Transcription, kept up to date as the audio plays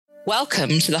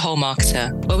Welcome to the Whole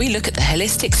Marketer, where we look at the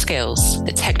holistic skills,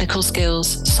 the technical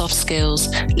skills, soft skills,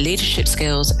 leadership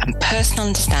skills, and personal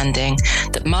understanding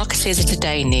that marketers of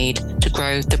today need to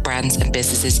grow the brands and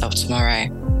businesses of tomorrow.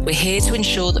 We're here to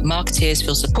ensure that marketers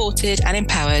feel supported and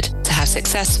empowered to have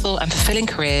successful and fulfilling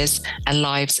careers and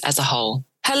lives as a whole.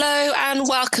 Hello and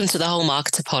welcome to the Whole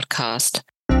Marketer podcast.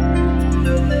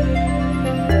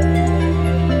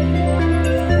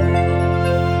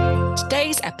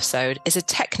 Today's episode is a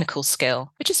technical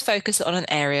skill, which is focused on an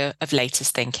area of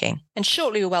latest thinking. And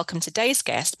shortly we'll welcome today's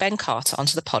guest, Ben Carter,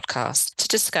 onto the podcast to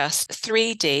discuss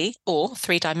 3D or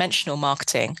three-dimensional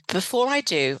marketing. But before I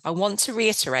do, I want to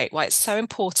reiterate why it's so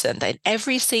important that in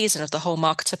every season of the Whole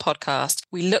Marketer podcast,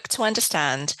 we look to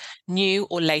understand new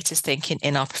or latest thinking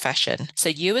in our profession. So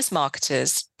you as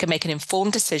marketers can make an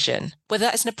informed decision, whether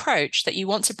that is an approach that you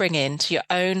want to bring into your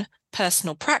own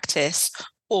personal practice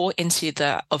or into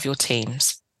that of your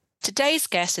teams. Today's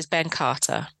guest is Ben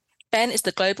Carter. Ben is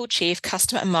the Global Chief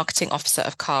Customer and Marketing Officer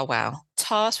of CarWow,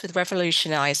 tasked with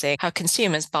revolutionizing how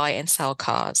consumers buy and sell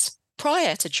cars.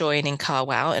 Prior to joining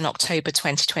CarWow in October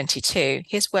 2022,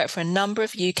 he has worked for a number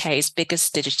of UK's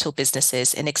biggest digital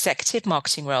businesses in executive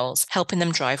marketing roles, helping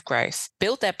them drive growth,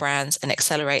 build their brands and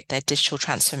accelerate their digital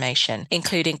transformation,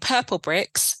 including Purple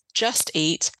Bricks, Just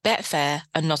Eat, Betfair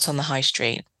and Not on the High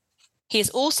Street. He is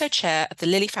also chair of the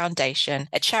Lilly Foundation,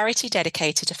 a charity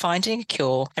dedicated to finding a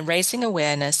cure and raising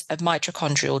awareness of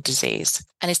mitochondrial disease,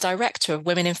 and is director of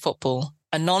Women in Football,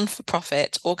 a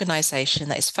non-for-profit organisation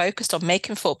that is focused on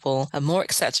making football a more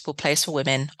acceptable place for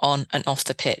women on and off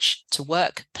the pitch to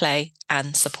work, play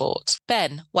and support.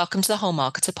 Ben, welcome to the Whole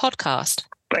Marketer podcast.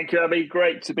 Thank you, Abby.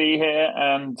 Great to be here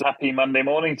and happy Monday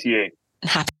morning to you.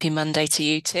 Happy Monday to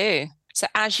you too. So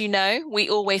as you know, we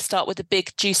always start with a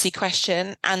big juicy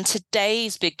question. And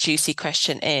today's big juicy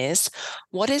question is,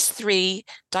 what is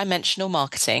three-dimensional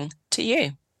marketing to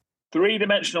you?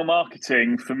 Three-dimensional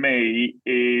marketing for me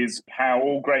is how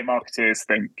all great marketers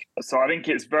think. So I think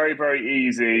it's very, very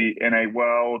easy in a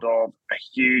world of a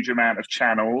huge amount of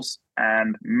channels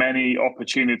and many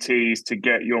opportunities to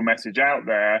get your message out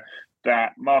there,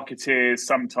 that marketers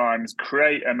sometimes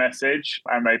create a message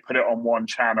and they put it on one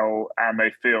channel and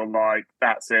they feel like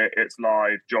that's it, it's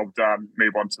live, job done,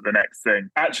 move on to the next thing.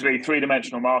 Actually,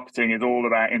 three-dimensional marketing is all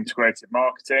about integrated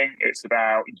marketing. It's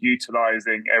about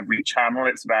utilizing every channel.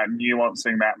 It's about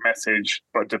nuancing that message,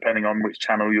 but depending on which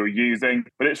channel you're using.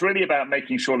 But it's really about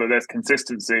making sure that there's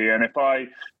consistency. And if I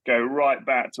go right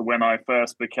back to when I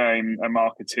first became a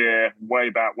marketeer, way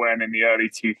back when in the early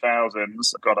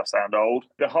 2000s, God, I sound old.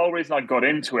 The whole reason I got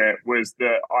into it was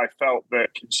that I felt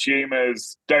that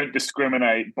consumers don't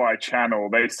discriminate by channel.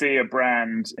 They see a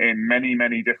brand in many,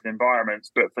 many different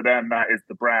environments, but for them, that is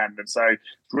the brand. And so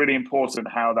it's really important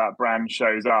how that brand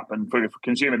shows up. And for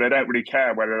consumer, they don't really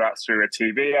care whether that's through a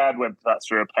TV ad, whether that's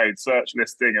through a paid search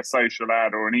listing, a social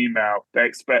ad, or an email. They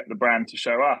expect the brand to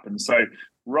show up. And so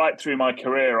right through my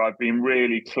career, I've been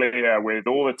really clear with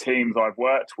all the teams I've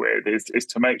worked with is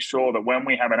to make sure that when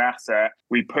we have an asset,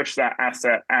 we push that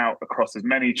asset out across as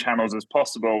many channels as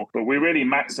possible, but we really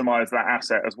maximize that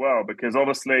asset as well, because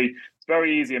obviously it's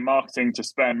very easy in marketing to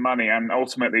spend money and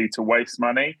ultimately to waste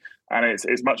money. And it's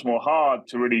much more hard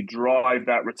to really drive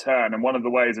that return. And one of the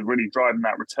ways of really driving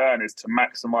that return is to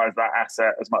maximize that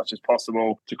asset as much as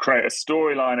possible, to create a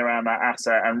storyline around that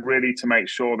asset and really to make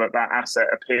sure that that asset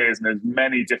appears in as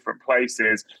many different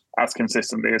places as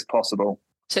consistently as possible.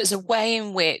 So it's a way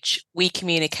in which we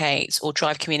communicate or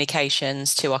drive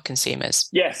communications to our consumers.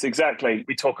 Yes, exactly.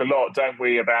 We talk a lot, don't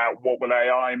we, about what will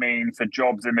AI mean for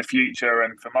jobs in the future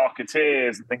and for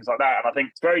marketeers and things like that. And I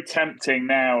think it's very tempting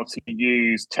now to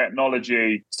use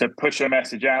technology to push a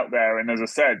message out there. And as I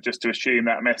said, just to assume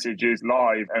that message is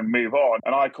live and move on.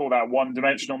 And I call that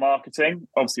one-dimensional marketing.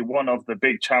 Obviously, one of the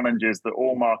big challenges that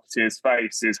all marketers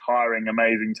face is hiring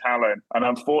amazing talent. And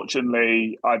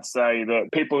unfortunately, I'd say that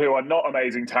people who are not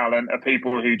amazing talent are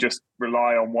people who just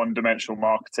rely on one-dimensional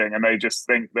marketing and they just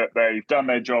think that they've done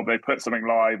their job, they put something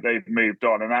live, they've moved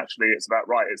on. And actually it's about,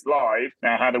 right, it's live.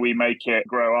 Now, how do we make it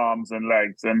grow arms and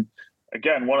legs? And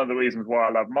again, one of the reasons why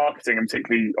I love marketing, and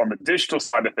particularly on the digital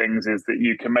side of things, is that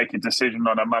you can make a decision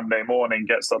on a Monday morning,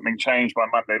 get something changed by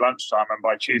Monday lunchtime, and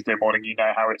by Tuesday morning, you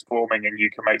know how it's forming and you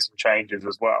can make some changes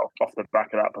as well off the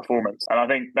back of that performance. And I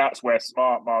think that's where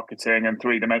smart marketing and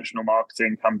three-dimensional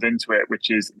marketing comes into it,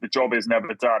 which is the job is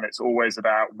never done. It's always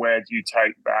about where do you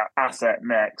take that asset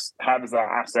next? How does that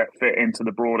asset fit into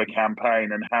the broader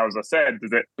campaign? And how, as I said,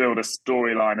 does it build a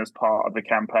storyline as part of the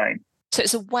campaign? So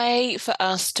it's a way for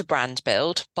us to brand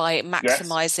build by Yes.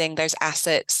 maximizing those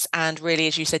assets and really,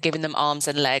 as you said, giving them arms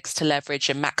and legs to leverage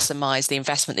and maximize the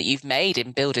investment that you've made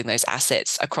in building those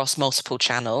assets across multiple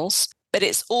channels. But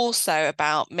it's also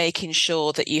about making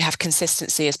sure that you have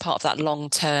consistency as part of that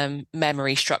long-term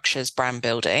memory structures brand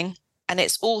building. And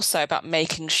it's also about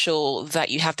making sure that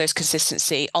you have those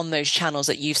consistency on those channels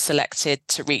that you've selected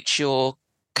to reach your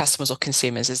customers or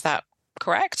consumers. Is that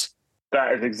correct?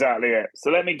 That is exactly it.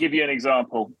 So let me give you an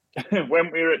example.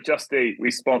 When we were at Just Eat,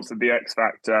 we sponsored the X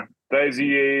Factor. Those of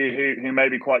you who may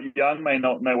be quite young may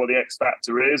not know what the X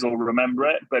Factor is or remember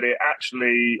it, but it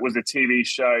actually was a TV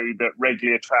show that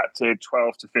regularly attracted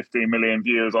 12 to 15 million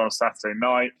viewers on a Saturday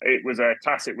night. It was a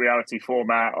classic reality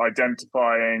format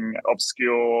identifying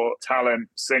obscure talent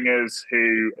singers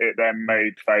who it then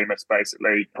made famous,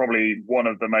 basically. Probably one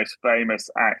of the most famous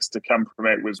acts to come from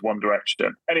it was One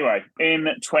Direction. Anyway, in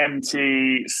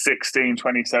 2016,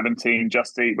 2017,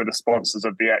 Just Eat were the sponsors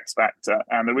of the X Factor.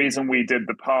 And the reason we did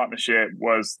the partnership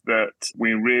was that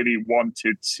we really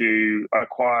wanted to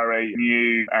acquire a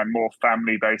new and more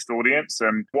family-based audience.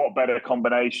 And what better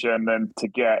combination than to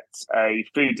get a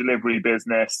food delivery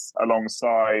business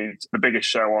alongside the biggest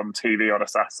show on TV on a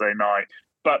Saturday night.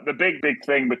 But the big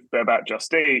thing about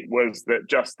Just Eat was that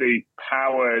Just Eat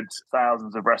powered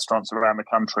thousands of restaurants around the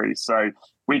country. So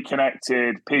we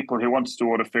connected people who wanted to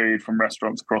order food from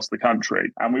restaurants across the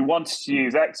country. And we wanted to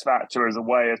use X Factor as a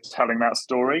way of telling that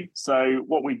story. So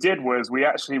what we did was we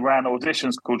actually ran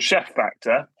auditions called Chef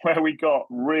Factor, where we got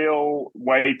real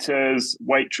waiters,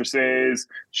 waitresses,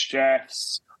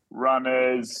 chefs,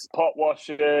 runners, pot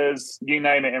washers, you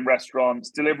name it in restaurants,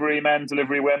 delivery men,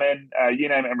 delivery women, you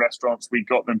name it in restaurants, we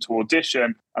got them to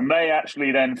audition. And they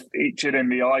actually then featured in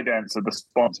the idents of the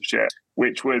sponsorship,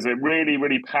 which was a really,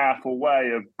 really powerful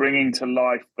way of bringing to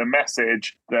life the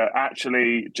message that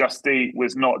actually Just Eat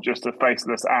was not just a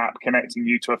faceless app connecting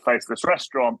you to a faceless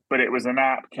restaurant, but it was an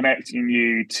app connecting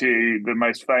you to the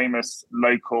most famous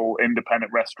local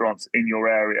independent restaurants in your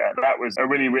area. That was a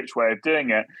really rich way of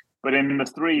doing it. But in the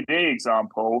 3D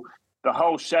example, the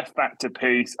whole Chef Factor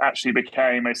piece actually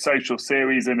became a social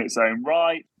series in its own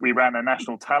right. We ran a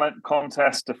national talent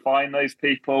contest to find those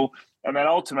people. And then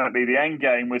ultimately, the end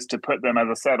game was to put them, as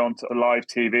I said, onto live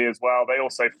TV as well. They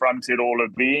also fronted all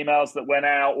of the emails that went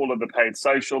out, all of the paid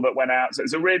social that went out. So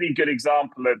it's a really good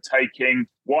example of taking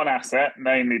one asset,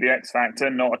 namely the X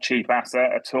Factor, not a cheap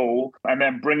asset at all, and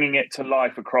then bringing it to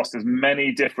life across as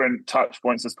many different touch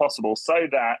points as possible so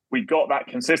that we got that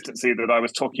consistency that I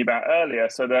was talking about earlier,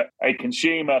 so that a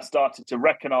consumer started to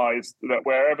recognize that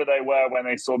wherever they were when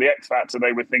they saw the X Factor,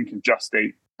 they would think of Just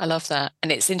Eat. I love that.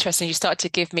 And it's interesting. You started to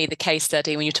give me the case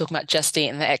study when you're talking about Just Eat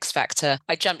and the X Factor.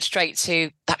 I jumped straight to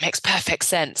that makes perfect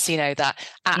sense. That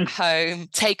at home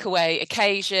takeaway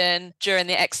occasion during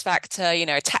the X Factor,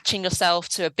 attaching yourself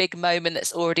to a big moment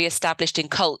that's already established in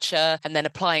culture and then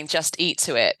applying Just Eat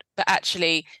to it. But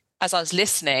actually, as I was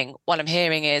listening, what I'm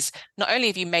hearing is not only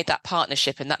have you made that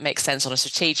partnership and that makes sense on a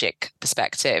strategic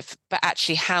perspective, but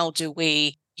actually how do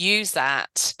we use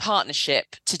that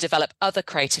partnership to develop other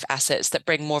creative assets that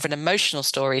bring more of an emotional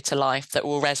story to life that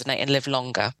will resonate and live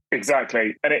longer.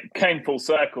 Exactly. And it came full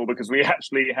circle because we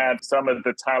actually had some of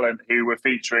the talent who were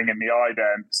featuring in the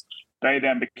idents. They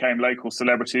then became local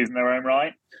celebrities in their own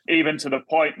right, even to the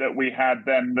point that we had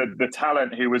then the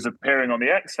talent who was appearing on the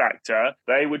X Factor,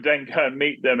 they would then go and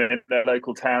meet them in their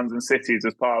local towns and cities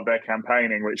as part of their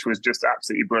campaigning, which was just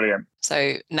absolutely brilliant.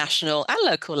 So national and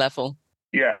local level.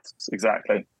 Yes,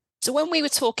 exactly. So when we were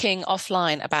talking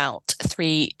offline about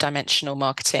three-dimensional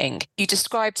marketing, you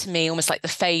described to me almost like the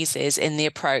phases in the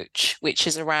approach, which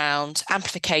is around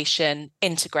amplification,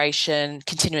 integration,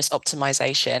 continuous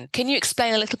optimization. Can you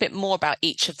explain a little bit more about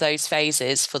each of those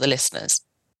phases for the listeners?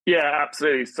 Yeah,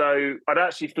 absolutely. So I'd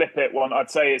actually flip it one.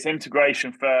 I'd say it's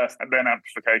integration first and then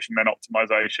amplification, then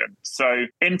optimization. So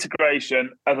integration,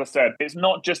 as I said, it's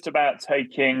not just about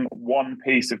taking one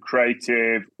piece of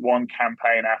creative, one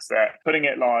campaign asset, putting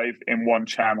it live in one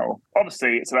channel.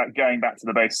 Obviously, it's about going back to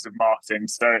the basis of marketing.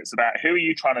 So it's about who are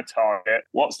you trying to target?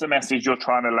 What's the message you're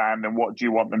trying to land? And what do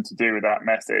you want them to do with that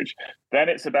message? Then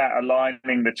it's about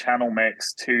aligning the channel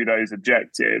mix to those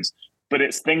objectives. But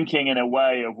it's thinking in a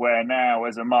way of where now,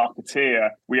 as a marketeer,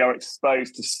 we are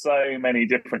exposed to so many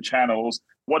different channels.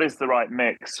 What is the right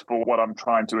mix for what I'm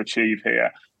trying to achieve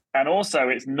here? And also,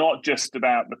 it's not just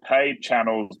about the paid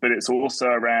channels, but it's also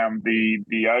around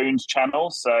the owned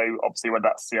channels. So obviously, whether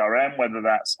that's CRM, whether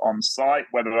that's on site,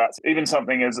 whether that's even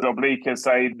something as oblique as,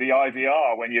 say, the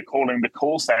IVR when you're calling the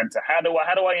call center. How do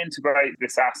I integrate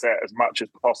this asset as much as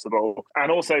possible?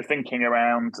 And also thinking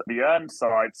around the earned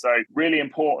side. So really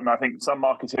important. I think some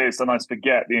marketers sometimes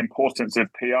forget the importance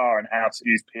of PR and how to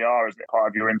use PR as part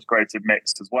of your integrated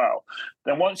mix as well.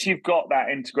 Then once you've got that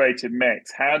integrated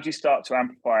mix, how do you start to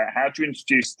amplify it? How do you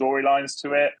introduce storylines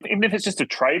to it? Even if it's just a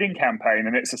trading campaign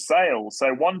and it's a sale.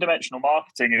 So one-dimensional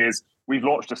marketing is we've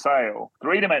launched a sale.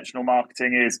 Three-dimensional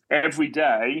marketing is every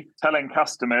day telling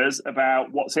customers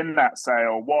about what's in that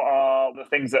sale. What are the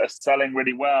things that are selling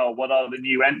really well? What are the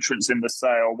new entrants in the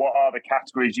sale? What are the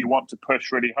categories you want to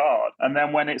push really hard? And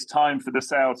then when it's time for the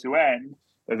sale to end,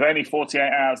 there's only 48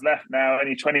 hours left now,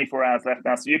 only 24 hours left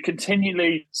now. So you're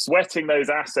continually sweating those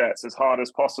assets as hard as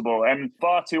possible. And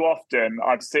far too often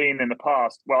I've seen in the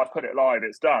past, well, I put it live,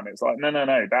 it's done. It's like,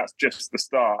 no, that's just the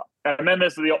start. And then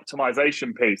there's the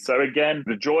optimization piece. So again,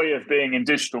 the joy of being in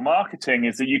digital marketing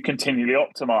is that you continually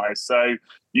optimize. So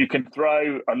you can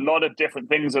throw a lot of different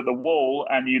things at the wall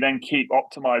and you then keep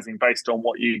optimizing based on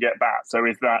what you get back. So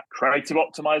is that creative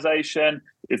optimization?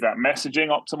 Is that messaging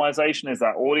optimization? Is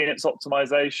that audience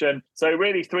optimization? So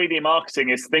really 3D marketing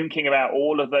is thinking about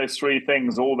all of those three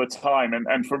things all the time.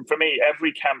 And for me,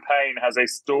 every campaign has a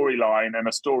storyline and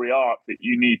a story arc that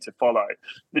you need to follow.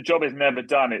 The job is never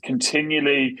done. It's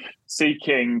continually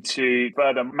seeking to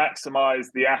further maximize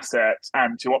the asset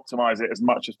and to optimize it as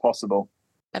much as possible.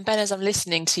 And Ben, as I'm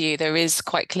listening to you, there is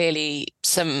quite clearly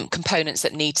some components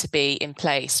that need to be in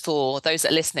place for those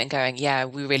that are listening going, yeah,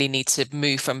 we really need to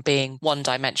move from being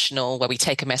one-dimensional where we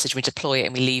take a message, we deploy it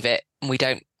and we leave it and we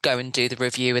don't go and do the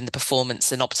review and the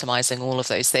performance and optimizing all of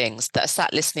those things, that are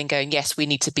sat listening going, yes, we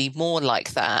need to be more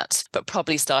like that, but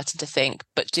probably starting to think,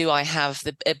 but do I have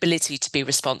the ability to be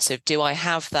responsive? Do I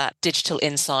have that digital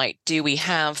insight? Do we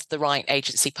have the right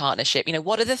agency partnership?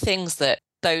 What are the things that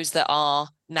those that are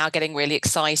now getting really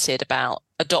excited about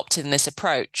adopting this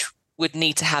approach would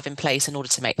need to have in place in order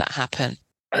to make that happen?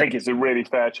 I think it's a really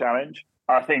fair challenge.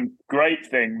 I think great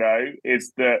thing, though,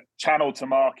 is that channel to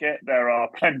market, there are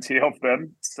plenty of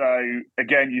them. So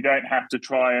again, you don't have to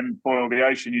try and boil the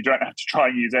ocean. You don't have to try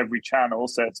and use every channel.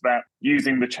 So it's about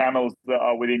using the channels that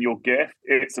are within your gift.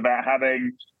 It's about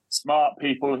having smart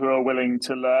people who are willing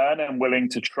to learn and willing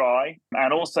to try.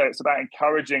 And also it's about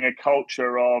encouraging a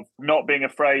culture of not being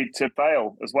afraid to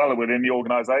fail as well within the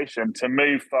organization, to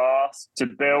move fast, to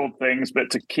build things, but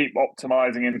to keep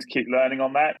optimizing and to keep learning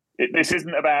on that. This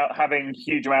isn't about having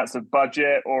huge amounts of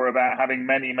budget or about having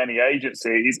many, many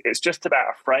agencies. It's just about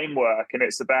a framework, and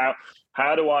it's about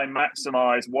how do I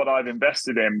maximize what I've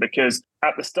invested in? Because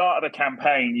at the start of a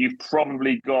campaign, you've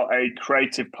probably got a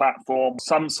creative platform,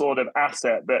 some sort of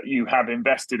asset that you have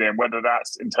invested in, whether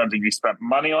that's in terms of you spent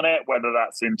money on it, whether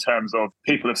that's in terms of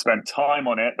people have spent time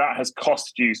on it, that has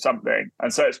cost you something.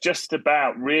 And so it's just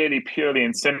about really purely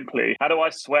and simply, how do I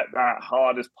sweat that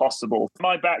hard as possible?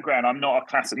 My background, I'm not a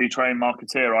classically trained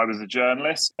marketeer. I was a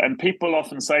journalist. And people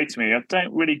often say to me, I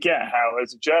don't really get how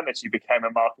as a journalist you became a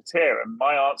marketeer. And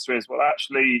my answer is, well,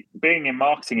 actually, being in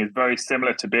marketing is very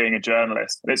similar to being a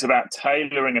journalist. It's about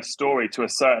tailoring a story to a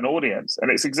certain audience.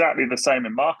 And it's exactly the same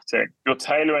in marketing. You're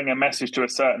tailoring a message to a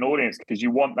certain audience because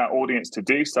you want that audience to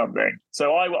do something.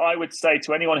 So I would say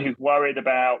to anyone who's worried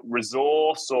about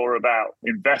resource or about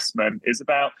investment is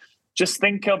about just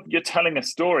think of you're telling a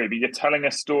story, but you're telling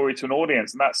a story to an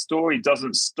audience. And that story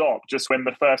doesn't stop just when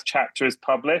the first chapter is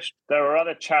published. There are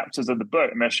other chapters of the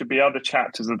book, and there should be other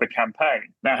chapters of the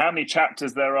campaign. Now, how many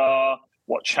chapters there are,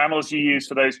 what channels you use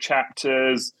for those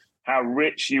chapters, how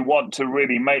rich you want to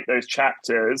really make those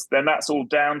chapters, then that's all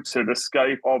down to the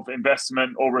scope of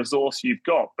investment or resource you've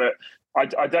got. But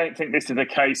I don't think this is a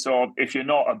case of if you're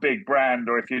not a big brand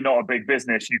or if you're not a big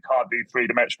business, you can't do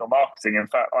three-dimensional marketing. In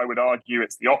fact, I would argue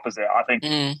it's the opposite. I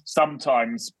think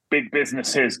sometimes big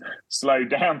businesses slow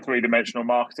down three-dimensional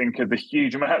marketing because the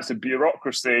huge amounts of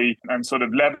bureaucracy and sort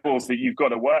of levels that you've got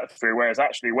to work through, whereas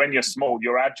actually when you're small,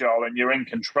 you're agile and you're in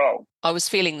control. I was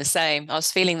feeling the same. I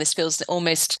was feeling this feels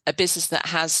almost a business that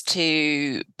has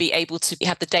to be able to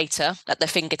have the data at their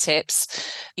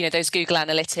fingertips, those Google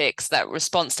Analytics, that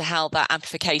response to how that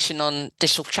amplification on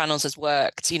digital channels has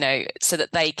worked, so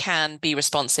that they can be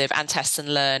responsive and test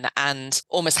and learn and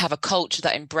almost have a culture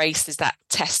that embraces that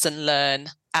test and learn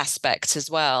aspect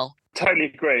as well.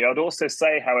 Totally agree. I'd also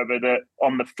say, however, that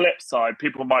on the flip side,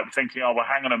 people might be thinking, oh, well,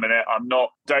 hang on a minute, I'm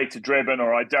not data driven,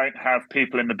 or I don't have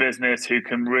people in the business who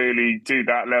can really do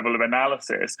that level of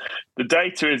analysis. The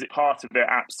data is part of it,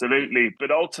 absolutely.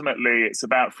 But ultimately, it's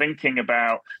about thinking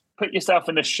about put yourself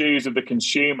in the shoes of the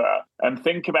consumer and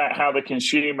think about how the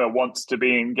consumer wants to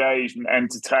be engaged and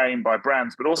entertained by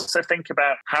brands, but also think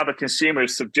about how the consumer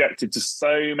is subjected to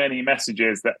so many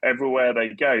messages that everywhere they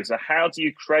go. So how do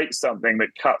you create something that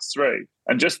cuts through?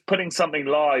 And just putting something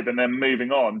live and then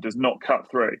moving on does not cut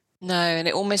through. No, and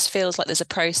it almost feels like there's a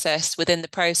process within the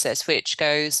process which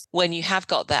goes, when you have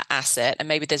got that asset, and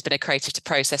maybe there's been a creative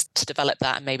process to develop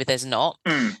that, and maybe there's not.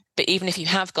 But even if you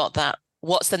have got that,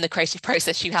 what's then the creative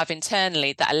process you have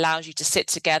internally that allows you to sit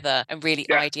together and really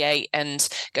ideate and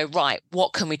go, right,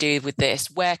 what can we do with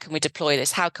this? Where can we deploy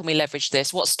this? How can we leverage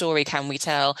this? What story can we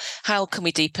tell? How can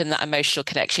we deepen that emotional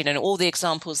connection? And all the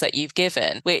examples that you've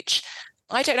given, which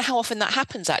I don't know how often that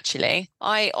happens, actually.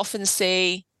 I often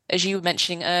see, as you were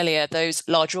mentioning earlier, those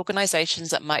large organizations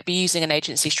that might be using an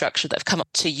agency structure that have come up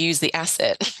to use the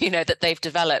asset, that they've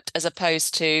developed, as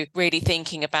opposed to really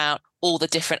thinking about all the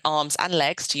different arms and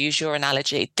legs, to use your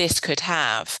analogy, this could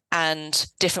have, and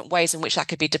different ways in which that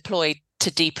could be deployed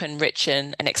to deepen,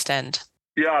 richen, and extend.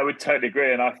 Yeah, I would totally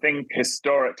agree. And I think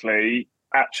historically,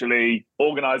 actually,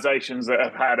 organizations that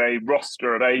have had a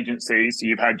roster of agencies, so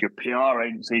you've had your PR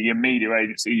agency, your media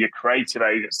agency, your creative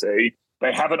agency,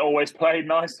 they haven't always played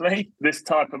nicely. This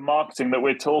type of marketing that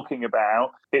we're talking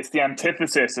about, it's the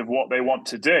antithesis of what they want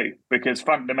to do, because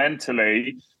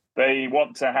fundamentally, they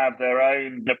want to have their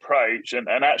own approach. And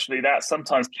actually, that's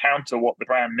sometimes counter what the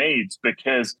brand needs,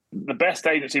 because the best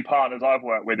agency partners I've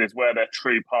worked with is where they're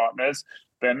true partners.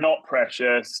 They're not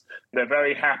precious. They're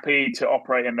very happy to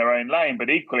operate in their own lane.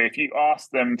 But equally, if you ask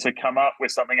them to come up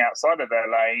with something outside of their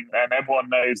lane and everyone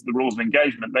knows the rules of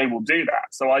engagement, they will do that.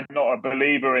 So I'm not a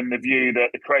believer in the view that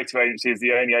the creative agency is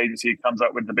the only agency who comes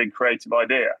up with the big creative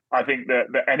idea. I think that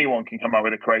anyone can come up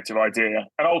with a creative idea.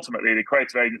 And ultimately, the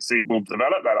creative agency will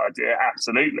develop that idea,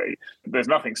 absolutely. There's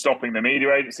nothing stopping the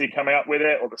media agency coming up with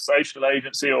it, or the social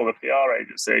agency, or the PR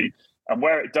agency. And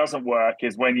where it doesn't work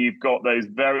is when you've got those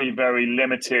very, very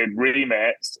limited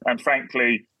remits and,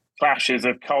 frankly, clashes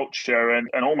of culture and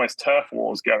almost turf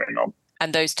wars going on.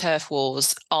 And those turf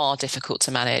wars are difficult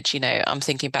to manage. I'm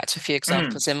thinking back to a few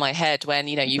examples in my head when,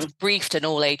 you've briefed an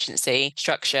all agency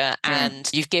structure and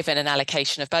you've given an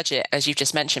allocation of budget. As you've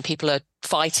just mentioned, people are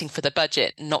fighting for the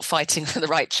budget, not fighting for the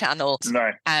right channels. No.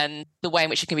 And the way in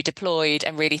which it can be deployed,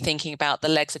 and really thinking about the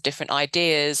legs of different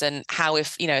ideas, and how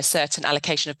if, a certain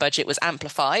allocation of budget was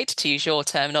amplified, to use your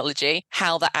terminology,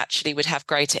 how that actually would have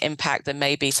greater impact than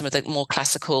maybe some of the more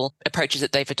classical approaches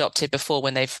that they've adopted before,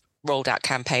 when they've rolled out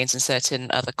campaigns and certain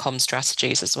other comm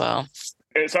strategies as well.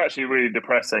 It's actually really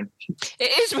depressing.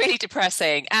 It is really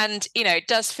depressing. And, it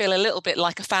does feel a little bit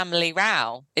like a family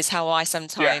row, is how I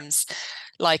sometimes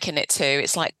liken it to.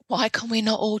 It's like, why can we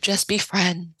not all just be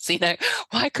friends?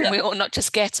 Why can we all not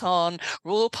just get on?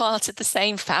 We're all part of the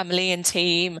same family and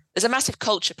team. There's a massive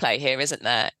culture play here, isn't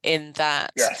there? In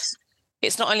that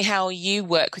it's not only how you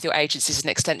work with your agency as an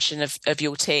extension of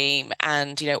your team,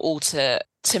 and, all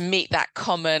to meet that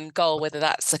common goal, whether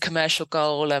that's a commercial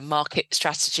goal, a market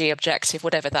strategy objective,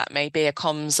 whatever that may be, a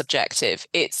comms objective.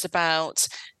 It's about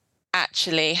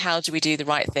actually, how do we do the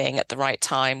right thing at the right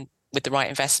time with the right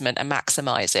investment and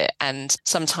maximize it? And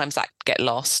sometimes that get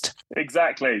lost.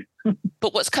 Exactly.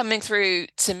 But what's coming through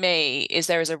to me is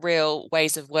there is a real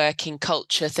ways of working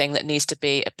culture thing that needs to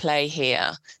be at play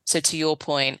here. So to your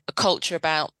point, a culture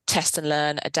about test and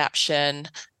learn, adaptation,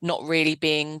 not really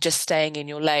being just staying in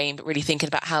your lane, but really thinking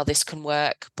about how this can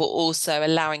work, but also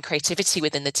allowing creativity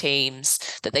within the teams,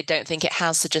 that they don't think it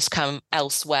has to just come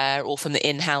elsewhere or from the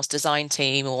in-house design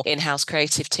team or in-house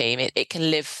creative team. It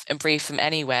can live and breathe from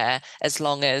anywhere, as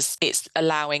long as it's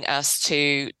allowing us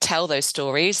to tell those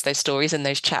stories and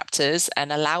those chapters,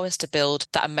 and allow us to build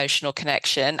that emotional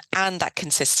connection and that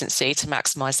consistency to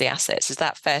maximize the assets. Is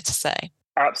that fair to say?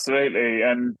 Absolutely.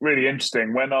 And really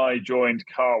interesting. When I joined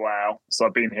CarWow, so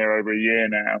I've been here over a year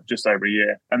now, just over a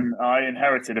year, and I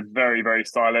inherited a very, very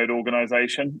siloed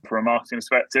organization from a marketing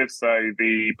perspective. So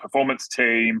the performance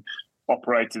team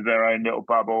operated their own little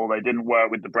bubble. They didn't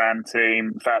work with the brand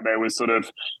team. In fact, there was sort of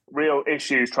real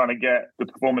issues trying to get the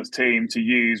performance team to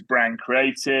use brand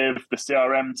creative. The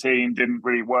CRM team didn't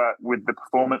really work with the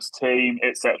performance team,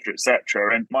 et cetera, et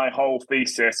cetera. And my whole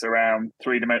thesis around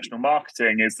three-dimensional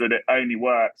marketing is that it only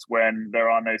works when there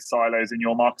are no silos in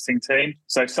your marketing team.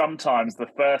 So sometimes the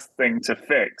first thing to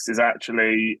fix is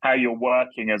actually how you're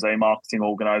working as a marketing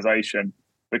organization.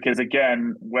 Because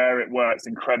again, where it works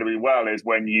incredibly well is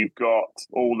when you've got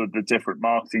all of the different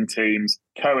marketing teams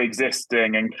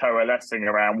coexisting and coalescing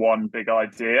around one big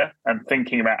idea and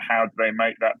thinking about how do they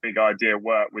make that big idea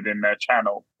work within their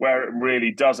channel. Where it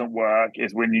really doesn't work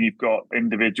is when you've got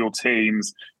individual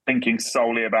teams thinking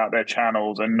solely about their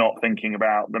channels and not thinking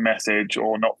about the message,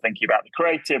 or not thinking about the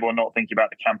creative, or not thinking about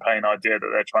the campaign idea that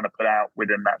they're trying to put out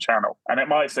within that channel. And it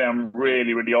might sound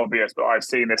really, really obvious, but I've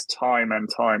seen this time and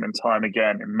time and time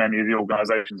again in many of the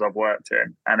organizations I've worked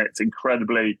in. And it's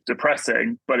incredibly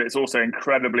depressing, but it's also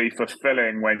incredibly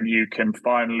fulfilling when you can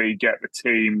finally get the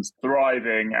teams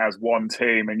thriving as one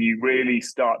team, and you really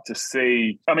start to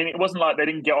see, I mean, it wasn't like they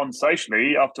didn't get on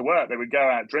socially after work. They would go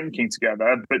out drinking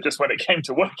together, but just when it came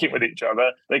to working with each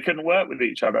other, they couldn't work with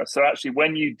each other. So actually,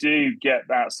 when you do get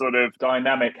that sort of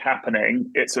dynamic happening,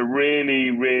 it's a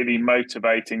really, really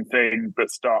motivating thing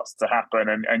that starts to happen.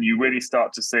 And you really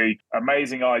start to see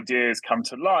amazing ideas come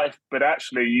to life, but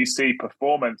actually you see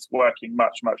performance working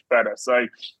much, much better. So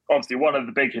obviously, one of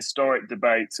the big historic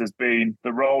debates has been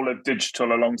the role of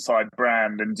digital alongside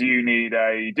brand. And do you need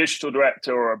a digital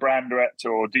director or a brand director,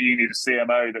 or do you need a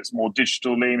CMO that's more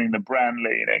digital leaning than brand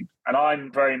leaning? And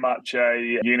I'm very much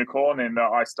a unicorn in that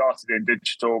I started in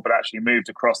digital, but actually moved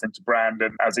across into brand,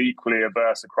 and as equally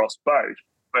averse across both.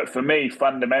 But for me,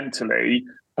 fundamentally,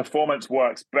 performance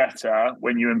works better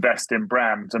when you invest in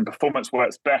brand, and performance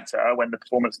works better when the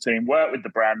performance team work with the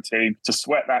brand team to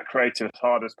sweat that creative as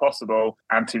hard as possible,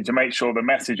 and to make sure the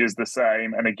message is the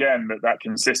same. And again, that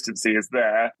consistency is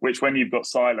there, which when you've got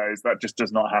silos, that just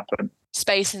does not happen.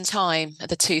 Space and time are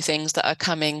the two things that are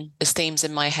coming as themes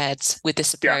in my head with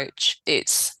this approach. Yeah.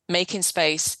 It's making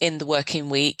space in the working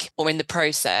week or in the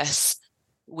process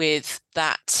with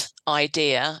that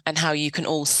idea, and how you can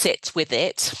all sit with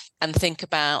it and think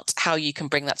about how you can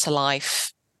bring that to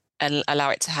life and allow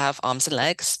it to have arms and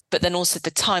legs, but then also the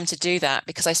time to do that,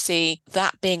 because I see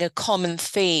that being a common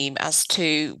theme as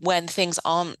to when things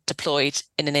aren't deployed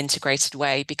in an integrated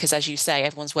way, because as you say,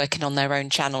 everyone's working on their own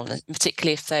channel, and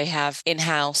particularly if they have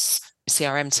in-house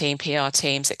CRM team, PR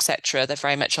teams, etc., they're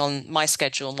very much on my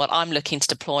schedule and what I'm looking to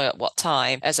deploy at what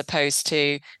time, as opposed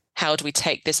to how do we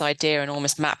take this idea and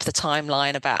almost map the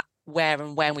timeline about where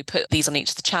and when we put these on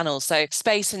each of the channels. So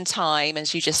space and time,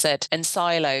 as you just said, and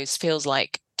silos feels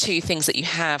like two things that you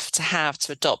have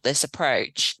to adopt this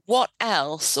approach. What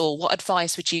else, or what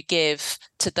advice would you give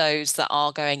to those that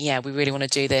are going, yeah, we really want to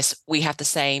do this? We have the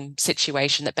same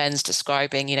situation that Ben's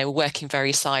describing, we're working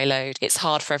very siloed. It's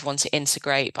hard for everyone to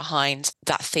integrate behind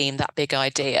that theme, that big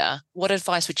idea. What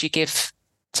advice would you give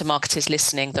to marketers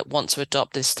listening that want to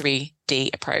adopt this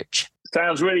 3D approach?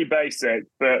 Sounds really basic,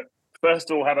 but first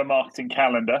of all, have a marketing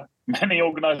calendar. Many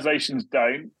organizations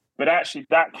don't, but actually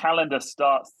that calendar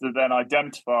starts to then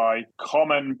identify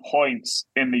common points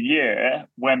in the year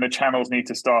when the channels need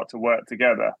to start to work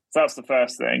together. So that's the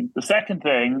first thing. The second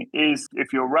thing is,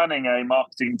 if you're running a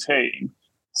marketing team,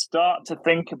 start to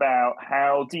think about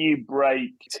how do you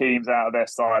break teams out of their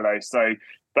silos. So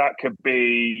that could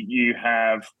be you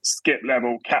have skip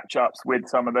level catch-ups with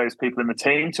some of those people in the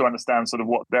team to understand sort of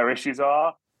what their issues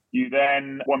are. You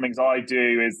then, one of the things I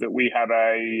do is that we have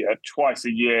a twice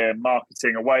a year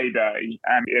marketing away day.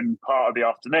 And in part of the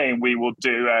afternoon, we will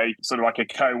do a sort of like a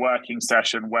co-working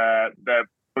session where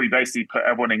we basically put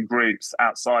everyone in groups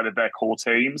outside of their core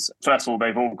teams. First of all,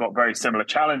 they've all got very similar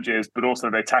challenges, but also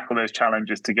they tackle those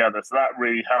challenges together. So that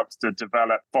really helps to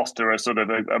foster a sort of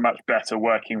a much better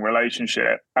working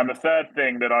relationship. And the third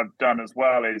thing that I've done as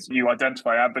well is you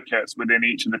identify advocates within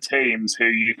each of the teams who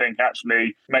you think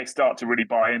actually may start to really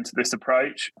buy into this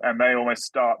approach. And they almost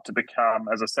start to become,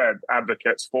 as I said,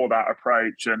 advocates for that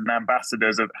approach and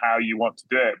ambassadors of how you want to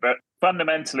do it. But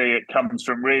fundamentally, it comes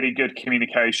from really good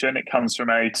communication. It comes from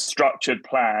a structured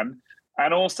plan.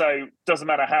 And also, doesn't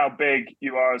matter how big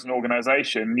you are as an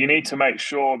organization, you need to make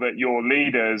sure that your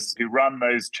leaders who run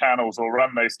those channels or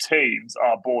run those teams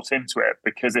are bought into it.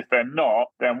 Because if they're not,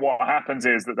 then what happens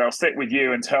is that they'll sit with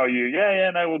you and tell you,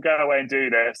 no, we'll go away and do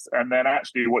this. And then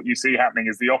actually what you see happening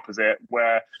is the opposite,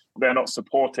 where they're not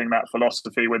supporting that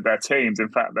philosophy with their teams. In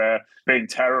fact, they're being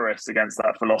terrorists against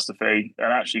that philosophy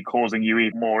and actually causing you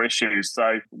even more issues.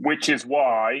 So, which is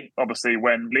why, obviously,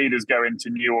 when leaders go into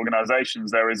new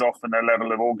organizations, there is often a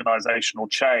level of organizational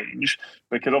change,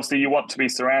 because obviously you want to be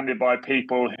surrounded by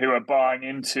people who are buying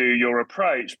into your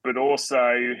approach, but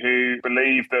also who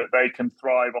believe that they can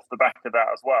thrive off the back of that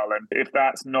as well. And if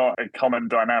that's not a common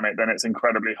dynamic, then it's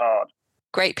incredibly hard.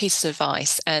 Great piece of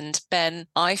advice. And Ben,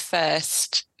 I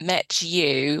first met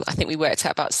you, I think we worked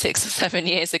out about 6 or 7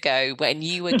 years ago, when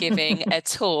you were giving a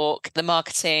talk, the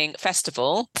marketing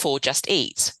festival for Just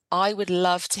Eat. I would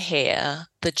love to hear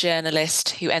the journalist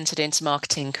who entered into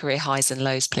marketing career highs and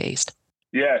lows, please.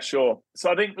 Yeah, sure.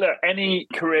 So I think, look, any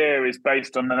career is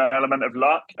based on an element of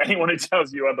luck. Anyone who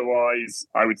tells you otherwise,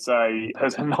 I would say,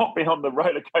 has not been on the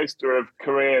roller coaster of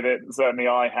career that certainly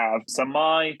I have. So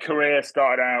my career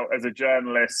started out as a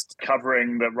journalist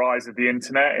covering the rise of the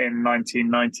internet in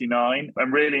 1999.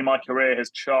 And really my career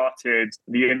has charted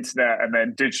the internet and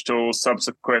then digital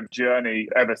subsequent journey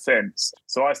ever since.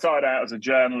 So I started out as a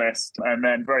journalist and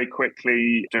then very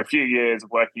quickly, after a few years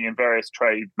of working in various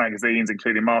trade magazines,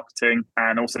 including marketing,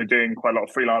 and also doing quite a lot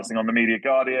of freelancing on the Media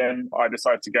Guardian, I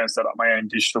decided to go and set up my own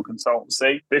digital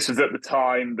consultancy. This was at the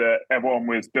time that everyone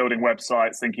was building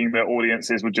websites thinking that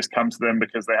audiences would just come to them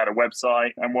because they had a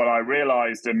website. And what I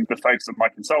realized, and the focus of my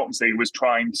consultancy, was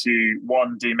trying to,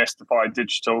 one, demystify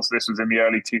digital. So this was in the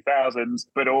early 2000s,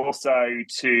 but also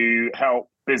to help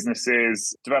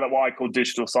businesses develop what I call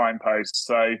digital signposts.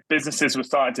 So businesses were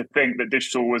starting to think that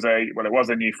digital was it was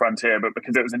a new frontier, but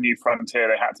because it was a new frontier,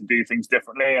 they had to do things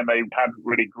differently. And they hadn't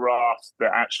really grasped that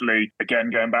actually,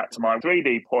 again, going back to my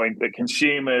 3D point, that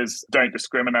consumers don't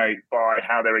discriminate by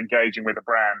how they're engaging with a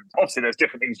brand. Obviously, there's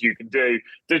different things you can do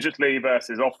digitally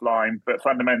versus offline, but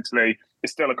fundamentally,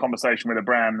 it's still a conversation with a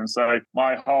brand. And so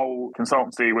my whole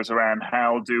consultancy was around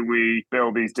how do we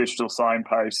build these digital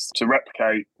signposts to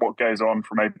replicate what goes on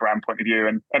from a brand point of view.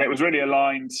 And it was really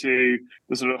aligned to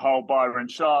the sort of whole Byron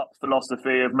Sharp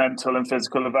philosophy of mental and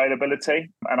physical availability.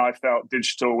 And I felt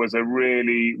digital was a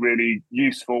really, really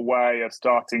useful way of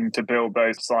starting to build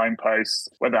those signposts,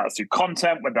 whether that was through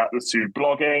content, whether that was through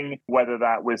blogging, whether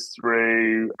that was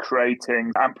through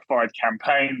creating amplified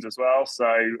campaigns as well.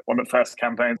 So one of the first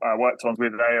campaigns I worked on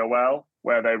with AOL,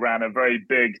 where they ran a very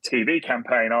big TV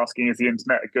campaign asking, is the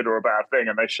internet a good or a bad thing?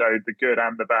 And they showed the good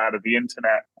and the bad of the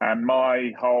internet. And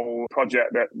my whole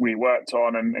project that we worked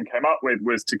on and came up with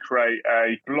was to create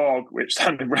a blog, which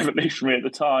sounded revolutionary at the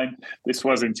time. This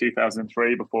was in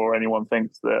 2003, before anyone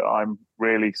thinks that I'm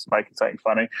really making something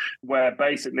funny, where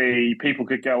basically people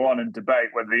could go on and debate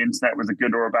whether the internet was a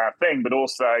good or a bad thing. But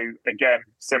also, again,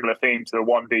 similar theme to the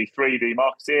 1D, 3D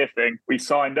marketeer thing, we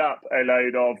signed up a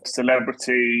load of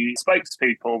celebrity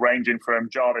spokespeople ranging from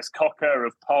Jarvis Cocker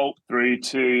of Pulp through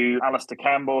to Alistair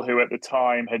Campbell, who at the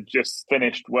time had just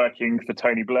finished working for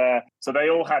Tony Blair. So they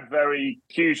all had very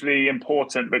hugely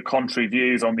important but contrary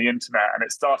views on the internet. And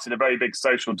it started a very big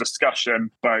social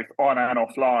discussion, both on and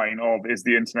offline, of is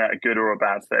the internet a good or a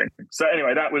bad thing? So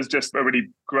anyway, that was just a really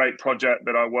great project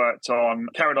that I worked on,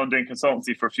 carried on doing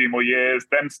consultancy for a few more years,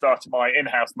 then started my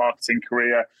in-house marketing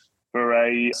career for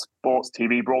a sports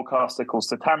TV broadcaster called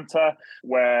Setanta,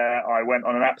 where I went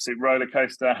on an absolute roller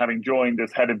coaster, having joined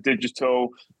as head of digital.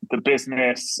 The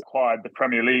business acquired the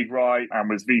Premier League right and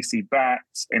was VC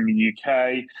backed in the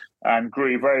UK and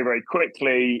grew very, very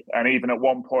quickly. And even at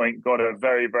one point got a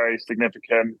very, very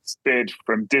significant bid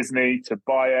from Disney to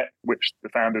buy it, which the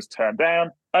founders turned down,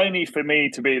 only for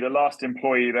me to be the last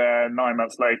employee there 9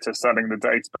 months later, selling the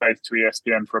database to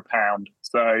ESPN for £1.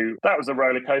 So that was a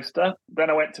roller coaster. Then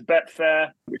I went to Betfair,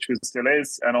 which still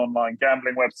is an online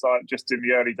gambling website, just in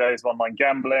the early days of online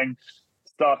gambling.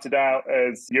 Started out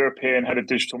as European head of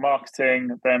digital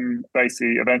marketing, then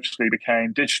basically eventually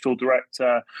became digital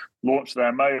director, launched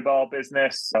their mobile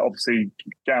business. Obviously,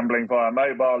 gambling via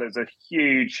mobile is a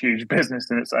huge, huge business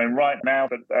in its own right now.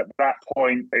 But at that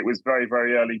point, it was very,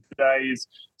 very early days.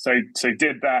 So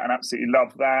did that and absolutely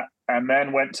loved that. And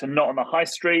then went to Not on the High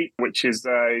Street, which is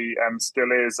still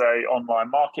is a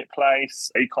online marketplace,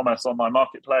 e-commerce online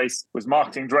marketplace. Was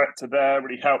marketing director there,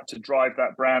 really helped to drive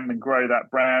that brand and grow that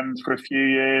brand for a few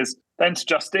years. Then to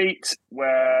Just Eat,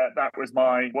 where that was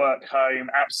my work home.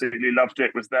 Absolutely loved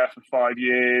it. Was there for 5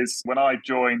 years. When I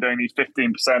joined, only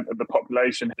 15% of the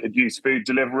population had used food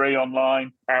delivery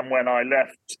online. And when I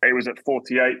left, it was at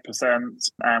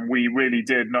 48%. And we really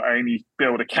did not only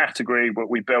build a category,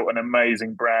 but we built an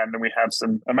amazing brand. And we had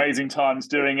some amazing times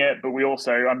doing it. But we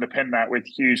also underpinned that with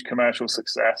huge commercial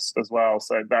success as well.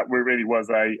 So that really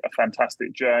was a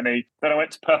fantastic journey. Then I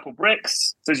went to Purple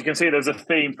Bricks. So as you can see, there's a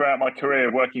theme throughout my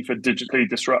career working for digitally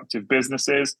disruptive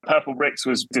businesses. Purple Bricks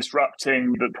was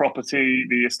disrupting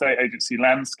the estate agency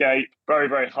landscape. Very,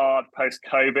 very hard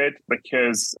post-COVID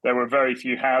because there were very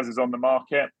few houses on the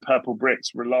market. Purple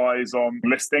Bricks relies on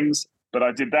listings. But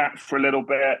I did that for a little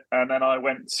bit. And then I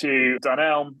went to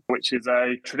Dunelm, which is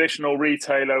a traditional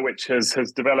retailer, which has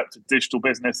developed a digital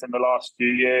business in the last few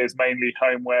years, mainly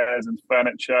homewares and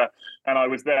furniture. And I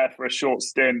was there for a short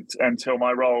stint until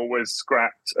my role was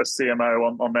scrapped as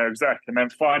CMO on their exec. And then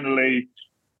finally,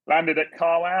 landed at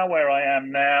CarWow, where I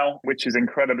am now, which is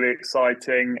incredibly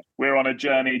exciting. We're on a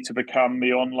journey to become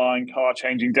the online car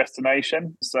changing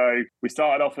destination. So we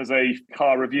started off as a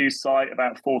car review site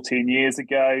about 14 years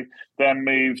ago, then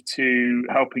moved to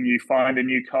helping you find a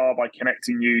new car by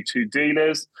connecting you to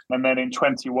dealers. And then in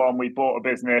 21, we bought a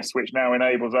business which now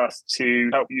enables us to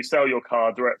help you sell your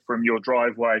car direct from your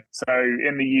driveway. So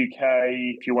in the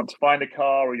UK, if you want to find a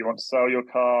car or you want to sell your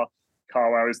car,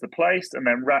 CarWow is the place. And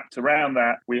then wrapped around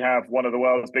that, we have one of the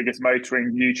world's biggest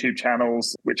motoring YouTube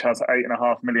channels, which has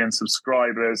 8.5 million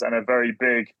subscribers, and a very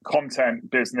big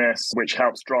content business, which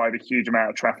helps drive a huge amount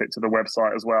of traffic to the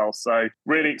website as well. So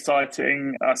really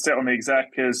exciting. I sit on the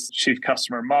exec as Chief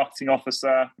Customer and Marketing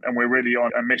Officer, and we're really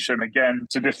on a mission, again,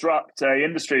 to disrupt a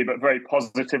industry, but very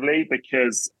positively,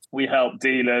 because we help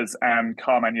dealers and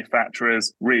car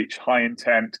manufacturers reach high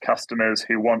intent customers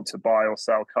who want to buy or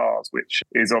sell cars, which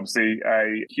is obviously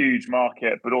a huge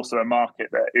market, but also a market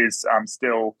that is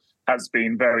still has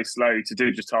been very slow to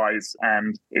digitize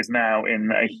and is now in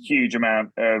a huge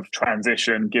amount of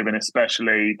transition, given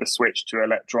especially the switch to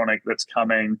electronic that's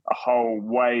coming, a whole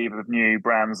wave of new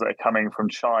brands that are coming from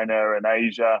China and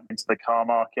Asia into the car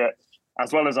market,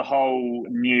 as well as a whole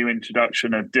new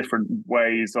introduction of different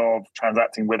ways of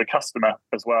transacting with a customer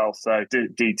as well. So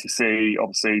D2C,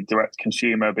 obviously direct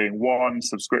consumer being one,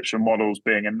 subscription models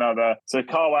being another. So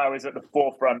CarWow is at the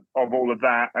forefront of all of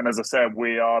that. And as I said,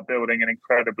 we are building an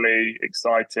incredibly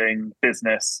exciting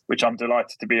business, which I'm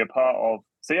delighted to be a part of.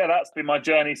 So yeah, that's been my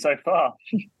journey so far.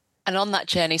 And on that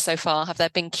journey so far, have there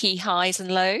been key highs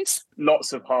and lows?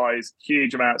 Lots of highs,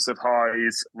 huge amounts of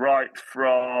highs, right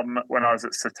from when I was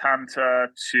at Setanta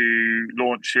to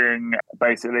launching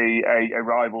basically a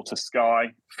rival to Sky,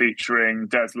 featuring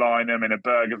Des Lynam in a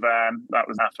burger van. That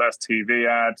was our first TV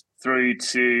ad. Through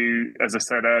to, as I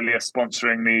said earlier,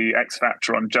 sponsoring the X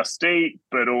Factor on Just Eat,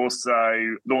 but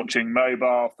also launching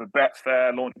mobile for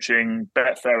Betfair, launching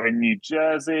Betfair in New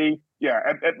Jersey. Yeah,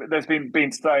 there's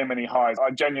been so many highs.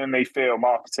 I genuinely feel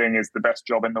marketing is the best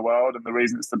job in the world. And the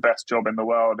reason it's the best job in the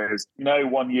world is no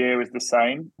one year is the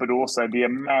same, but also the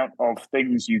amount of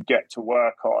things you get to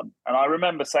work on. And I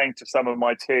remember saying to some of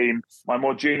my team, my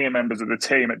more junior members of the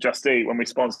team at Just Eat, when we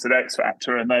sponsored X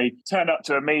Factor, and they turned up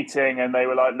to a meeting and they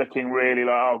were like looking really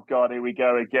like, oh God, here we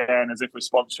go again, as if we're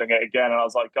sponsoring it again. And I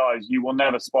was like, guys, you will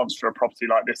never sponsor a property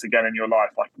like this again in your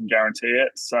life. I can guarantee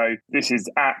it. So this is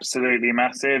absolutely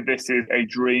massive. This is a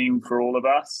dream for all of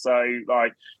us. So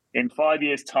like in 5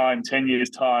 years' time, 10 years'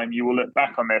 time, you will look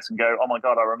back on this and go, oh my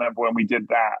God, I remember when we did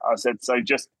that. I said, so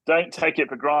just don't take it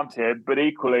for granted, but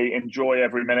equally enjoy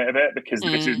every minute of it, because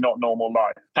this is not normal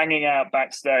life. Hanging out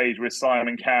backstage with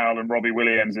Simon Cowell and Robbie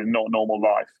Williams is not normal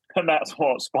life. And that's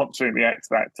what sponsoring the X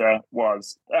Factor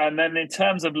was. And then in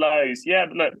terms of lows, yeah,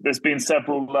 look, there's been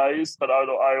several lows, but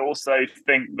I also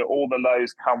think that all the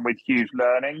lows come with huge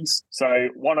learnings. So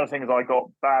one of the things I got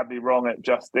badly wrong at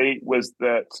Just Eat was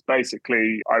that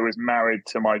basically I was married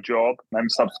to my job and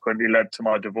subsequently led to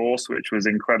my divorce, which was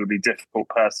incredibly difficult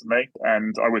personally.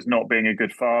 And I was not being a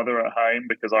good father at home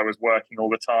because I was working all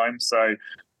the time. So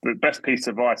the best piece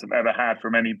of advice I've ever had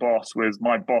from any boss was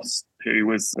my boss, who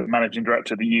was the managing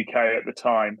director of the UK at the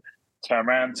time, turned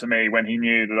around to me when he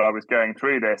knew that I was going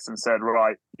through this and said,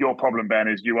 right, your problem, Ben,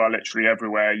 is you are literally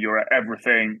everywhere. You're at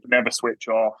everything, never switch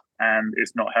off, and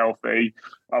it's not healthy.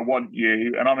 I want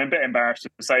you, and I'm a bit embarrassed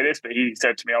to say this, but he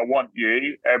said to me, I want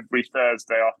you every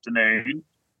Thursday afternoon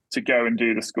to go and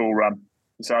do the school run.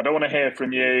 So I don't want to hear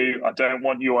from you. I don't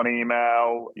want you on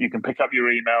email. You can pick up your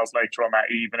emails later on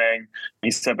that evening.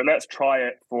 He said, but let's try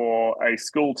it for a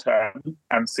school term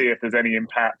and see if there's any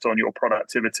impact on your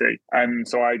productivity. And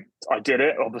so I did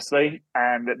it, obviously.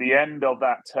 And at the end of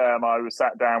that term, I was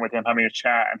sat down with him having a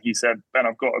chat. And he said, Ben,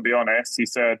 I've got to be honest. He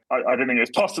said, I don't think it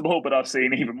was possible, but I've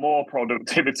seen even more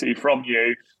productivity from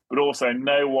you. But also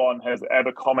no one has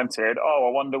ever commented, oh,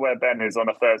 I wonder where Ben is on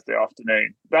a Thursday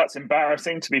afternoon. That's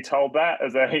embarrassing to be told that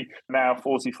as a now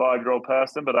 45-year-old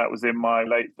person, but that was in my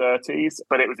late 30s.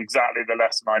 But it was exactly the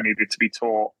lesson I needed to be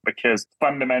taught, because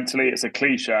fundamentally it's a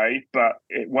cliche, but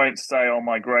it won't say on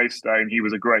my gravestone, he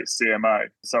was a great CMO.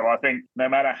 So I think no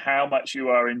matter how much you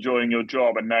are enjoying your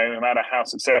job and no matter how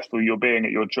successful you're being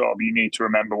at your job, you need to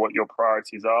remember what your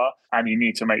priorities are, and you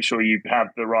need to make sure you have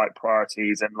the right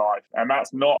priorities in life. And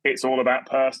that's not it's all about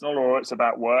personal or it's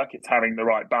about work. It's having the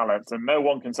right balance. And no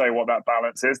one can say what that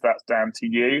balance is. That's down to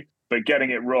you. But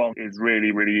getting it wrong is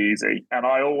really, really easy. And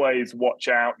I always watch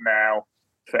out now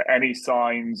for any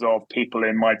signs of people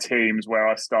in my teams where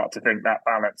I start to think that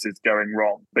balance is going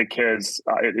wrong, because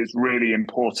it is really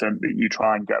important that you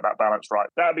try and get that balance right.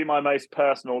 That would be my most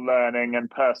personal learning and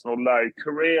personal low.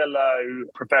 Career low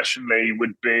professionally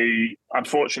would be,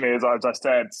 unfortunately, as I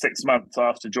said, 6 months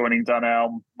after joining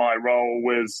Dunelm, my role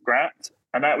was scrapped.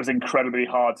 And that was incredibly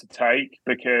hard to take,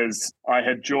 because I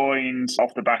had joined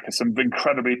off the back of some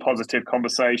incredibly positive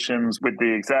conversations with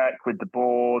the exec, with the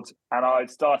board, and I'd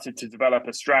started to develop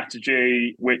a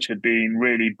strategy which had been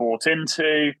really bought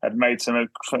into, had made some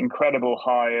incredible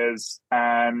hires,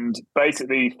 and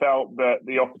basically felt that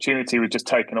the opportunity was just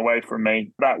taken away from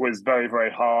me. That was very,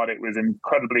 very hard. It was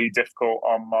incredibly difficult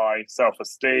on my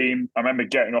self-esteem. I remember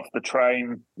getting off the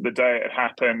train the day it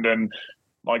happened, and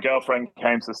my girlfriend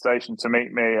came to the station to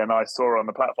meet me, and I saw her on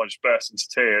the platform, just burst into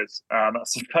tears.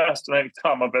 That's the first and only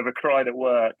time I've ever cried at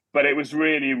work. But it was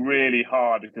really, really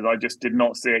hard, because I just did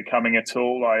not see it coming at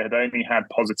all. I had only had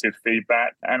positive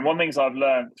feedback. And one of the things I've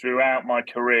learned throughout my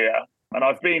career, and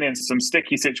I've been in some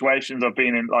sticky situations. I've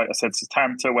been in, like I said,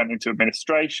 Satanta went into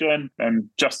administration, and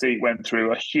Just Eat went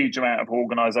through a huge amount of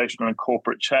organizational and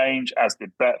corporate change, as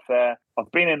did Betfair. I've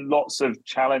been in lots of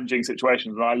challenging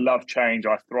situations, and I love change.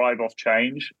 I thrive off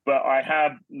change. But I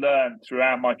have learned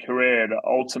throughout my career that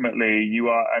ultimately you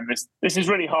are, and this is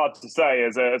really hard to say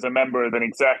as a member of an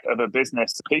exec of a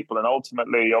business people. And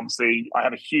ultimately, obviously, I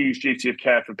have a huge duty of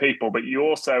care for people, but you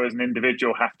also as an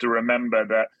individual have to remember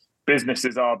that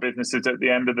businesses are businesses at the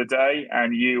end of the day,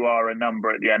 and you are a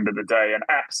number at the end of the day. And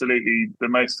absolutely, the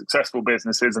most successful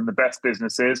businesses and the best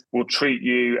businesses will treat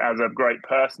you as a great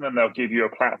person, and they'll give you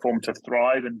a platform to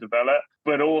thrive and develop.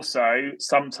 But also,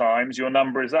 sometimes your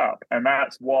number is up. And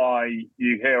that's why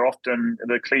you hear often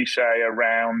the cliche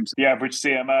around the average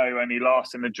CMO only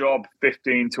lasts in the job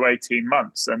 15 to 18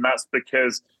 months. And that's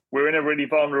because we're in a really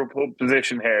vulnerable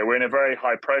position here. We're in a very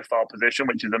high profile position,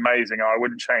 which is amazing. I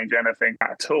wouldn't change anything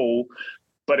at all,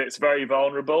 but it's very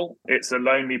vulnerable. It's a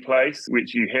lonely place,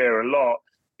 which you hear a lot,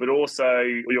 but also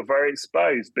you're very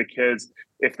exposed, because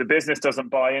if the business doesn't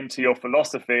buy into your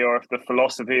philosophy, or if the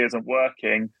philosophy isn't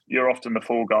working, you're often the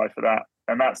fall guy for that.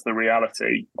 And that's the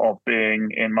reality of being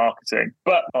in marketing.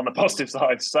 But on the positive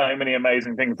side, so many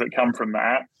amazing things that come from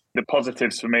that. The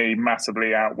positives for me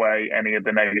massively outweigh any of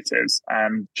the negatives.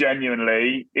 And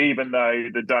genuinely, even though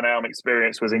the Dunelm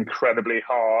experience was incredibly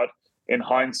hard, in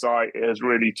hindsight, it has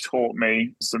really taught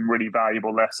me some really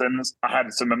valuable lessons. I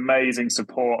had some amazing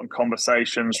support and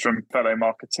conversations from fellow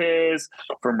marketeers,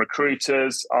 from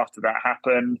recruiters after that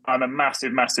happened. I'm a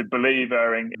massive, massive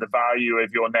believer in the value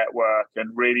of your network,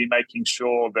 and really making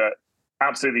sure that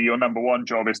absolutely your number one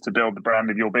job is to build the brand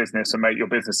of your business and make your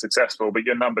business successful. But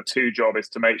your number two job is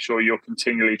to make sure you're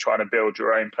continually trying to build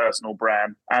your own personal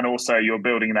brand. And also you're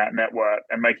building that network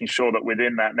and making sure that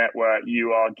within that network,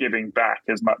 you are giving back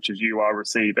as much as you are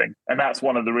receiving. And that's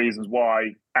one of the reasons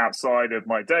why, outside of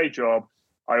my day job,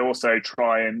 I also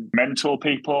try and mentor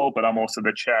people, but I'm also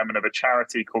the chairman of a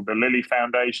charity called the Lilly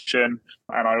Foundation.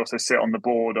 And I also sit on the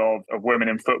board of Women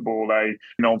in Football, a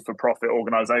non-for-profit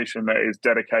organisation that is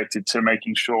dedicated to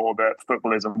making sure that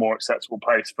football is a more acceptable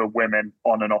place for women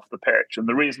on and off the pitch. And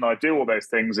the reason I do all those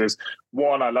things is,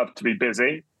 one, I love to be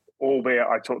busy, albeit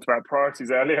I talked about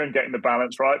priorities earlier and getting the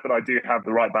balance right, but I do have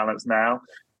the right balance now.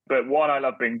 But one, I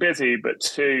love being busy, but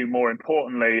two, more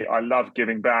importantly, I love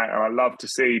giving back, and I love to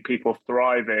see people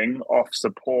thriving off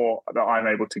support that I'm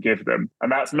able to give them. And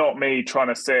that's not me trying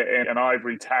to sit in an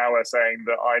ivory tower saying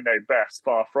that I know best,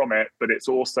 far from it, but it's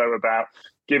also about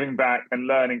giving back and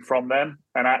learning from them,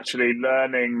 and actually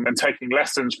learning and taking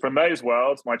lessons from those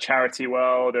worlds, my charity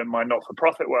world and my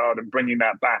not-for-profit world, and bringing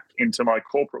that back into my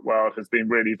corporate world has been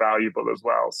really valuable as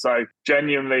well. So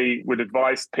genuinely would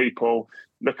advise people,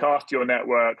 look after your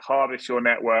network, harvest your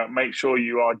network, make sure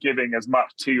you are giving as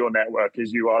much to your network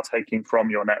as you are taking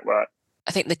from your network.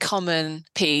 I think the common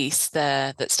piece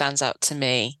there that stands out to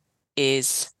me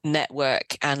is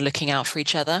network and looking out for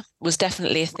each other. Was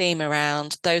definitely a theme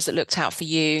around those that looked out for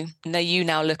you. You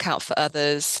now look out for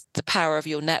others. The power of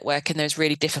your network in those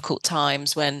really difficult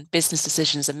times when business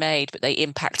decisions are made, but they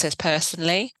impact us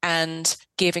personally. And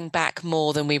giving back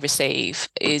more than we receive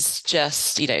is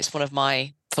just, it's one of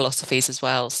my philosophies as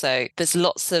well. So there's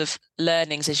lots of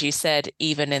learnings, as you said,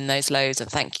 even in those lows. And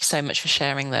thank you so much for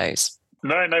sharing those.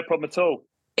 No problem at all.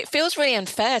 It feels really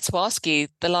unfair to ask you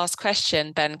the last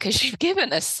question, Ben, because you've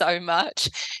given us so much.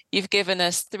 You've given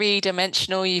us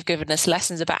three-dimensional, you've given us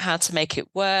lessons about how to make it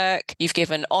work. You've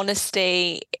given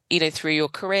honesty, through your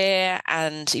career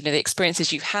and, the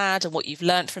experiences you've had and what you've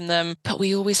learned from them. But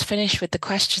we always finish with the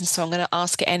question, so I'm going to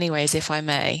ask it anyways, if I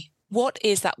may. What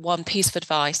is that one piece of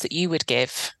advice that you would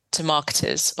give to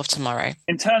marketers of tomorrow?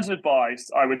 In terms of advice,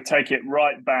 I would take it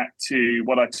right back to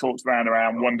what I talked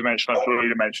around one-dimensional,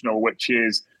 three-dimensional, which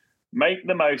is make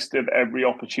the most of every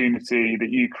opportunity that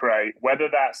you create, whether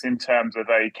that's in terms of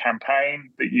a campaign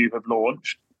that you have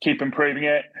launched, keep improving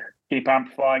it, keep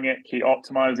amplifying it, keep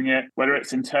optimizing it, whether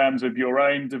it's in terms of your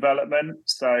own development.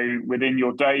 So within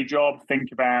your day job,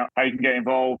 think about how you can get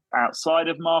involved outside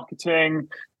of marketing,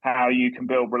 how you can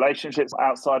build relationships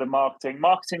outside of marketing.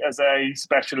 Marketing as a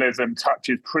specialism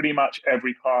touches pretty much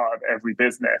every part of every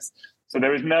business. So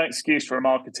there is no excuse for a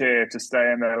marketeer to stay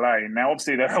in their lane. Now,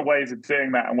 obviously, there are ways of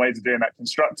doing that and ways of doing that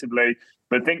constructively,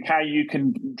 but think how you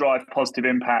can drive positive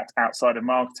impact outside of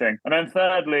marketing. And then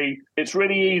thirdly, it's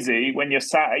really easy when you're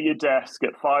sat at your desk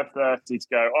at 5:30 to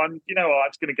go, you know what, I'm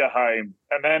just going to go home.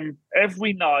 And then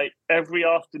every night, every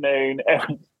afternoon,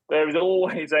 there is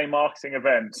always a marketing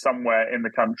event somewhere in the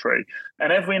country.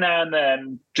 And every now and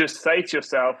then, just say to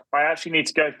yourself, I actually need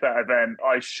to go to that event.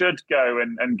 I should go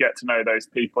and get to know those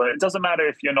people. It doesn't matter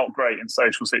if you're not great in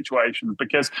social situations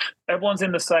because everyone's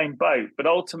in the same boat. But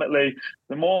ultimately,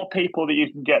 the more people that you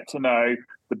can get to know,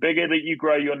 the bigger that you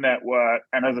grow your network.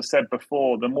 And as I said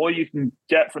before, the more you can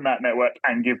get from that network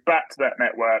and give back to that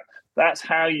network, that's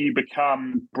how you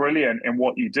become brilliant in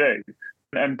what you do.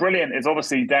 And brilliant is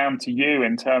obviously down to you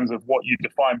in terms of what you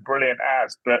define brilliant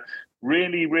as, but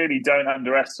really, really don't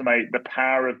underestimate the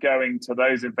power of going to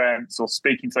those events or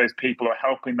speaking to those people or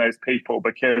helping those people,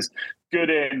 because good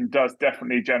in does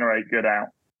definitely generate good out.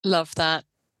 Love that.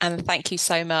 And thank you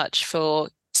so much for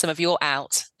some of your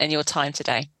out and your time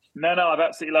today. No, I've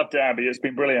absolutely loved it, Abby. It's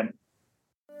been brilliant.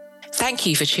 Thank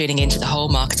you for tuning into the Whole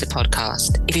Marketer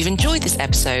podcast. If you've enjoyed this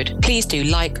episode, please do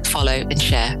like, follow, and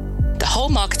share. The Whole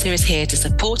Marketer is here to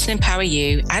support and empower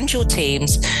you and your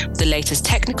teams with the latest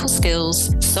technical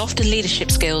skills, soft and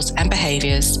leadership skills and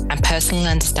behaviours, and personal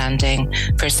understanding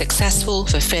for a successful,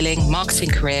 fulfilling marketing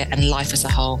career and life as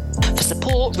a whole. For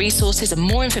support, resources, and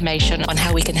more information on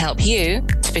how we can help you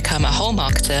to become a whole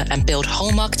marketer and build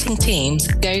whole marketing teams,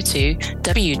 go to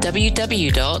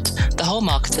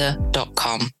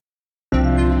www.thewholemarketer.com.